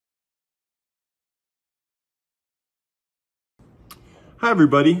Hi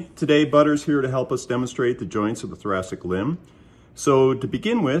everybody, today Butter's here to help us demonstrate the joints of the thoracic limb. So to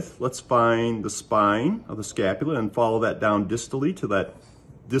begin with, let's find the spine of the scapula and follow that down distally to that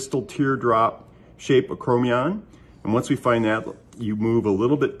distal teardrop shape acromion. And once we find that, you move a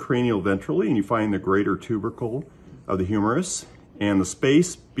little bit cranial ventrally and you find the greater tubercle of the humerus. And the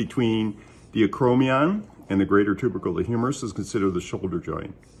space between the acromion and the greater tubercle of the humerus is considered the shoulder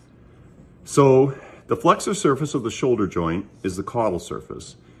joint. So the flexor surface of the shoulder joint is the caudal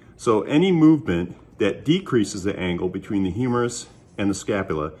surface. So any movement that decreases the angle between the humerus and the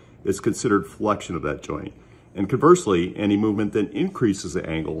scapula is considered flexion of that joint. And conversely, any movement that increases the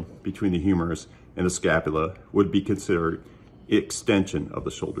angle between the humerus and the scapula would be considered extension of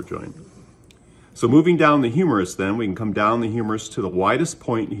the shoulder joint. So moving down the humerus then, we can come down the humerus to the widest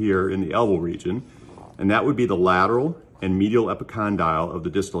point here in the elbow region, and that would be the lateral and medial epicondyle of the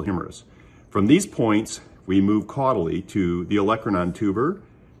distal humerus. From these points, we move caudally to the olecranon tuber,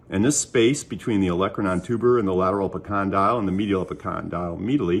 and this space between the olecranon tuber and the lateral epicondyle and the medial epicondyle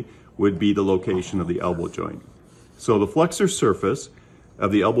medially would be the location of the elbow joint. So the flexor surface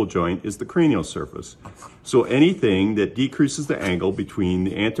of the elbow joint is the cranial surface. So anything that decreases the angle between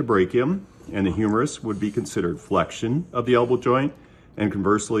the antebrachium and the humerus would be considered flexion of the elbow joint, and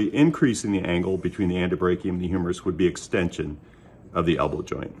conversely, increasing the angle between the antebrachium and the humerus would be extension of the elbow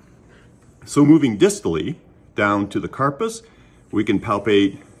joint. So moving distally down to the carpus, we can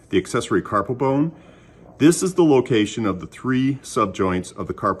palpate the accessory carpal bone. This is the location of the three subjoints of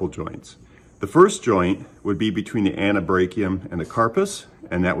the carpal joints. The first joint would be between the antebrachium and the carpus,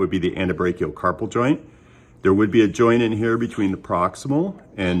 and that would be the antebrachial carpal joint. There would be a joint in here between the proximal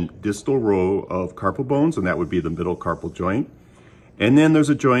and distal row of carpal bones, and that would be the middle carpal joint. And then there's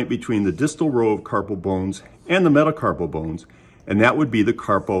a joint between the distal row of carpal bones and the metacarpal bones, and that would be the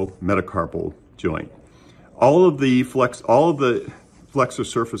carpal-metacarpal joint. All of the flexor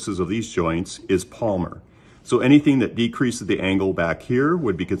surfaces of these joints is palmar. So anything that decreases the angle back here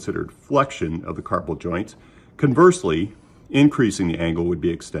would be considered flexion of the carpal joints. Conversely, increasing the angle would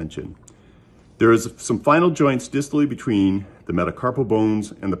be extension. There is some final joints distally between the metacarpal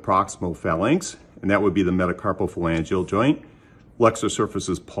bones and the proximal phalanx, and that would be the Metacarpophalangeal joint. Flexor surface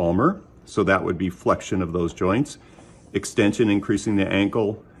is palmar, so that would be flexion of those joints. Extension, increasing the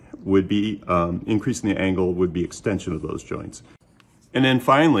angle, would be extension of those joints. And then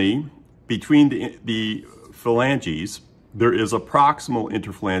finally, between the phalanges, there is a proximal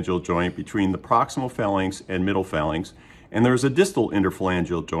interphalangeal joint between the proximal phalanx and middle phalanx, and there's a distal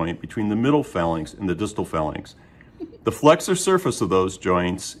interphalangeal joint between the middle phalanx and the distal phalanx. The flexor surface of those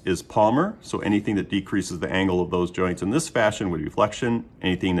joints is palmar, so anything that decreases the angle of those joints in this fashion would be flexion.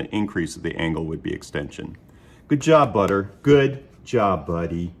 Anything that increases the angle would be extension. Good job, Butter. Good job,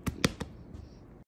 buddy.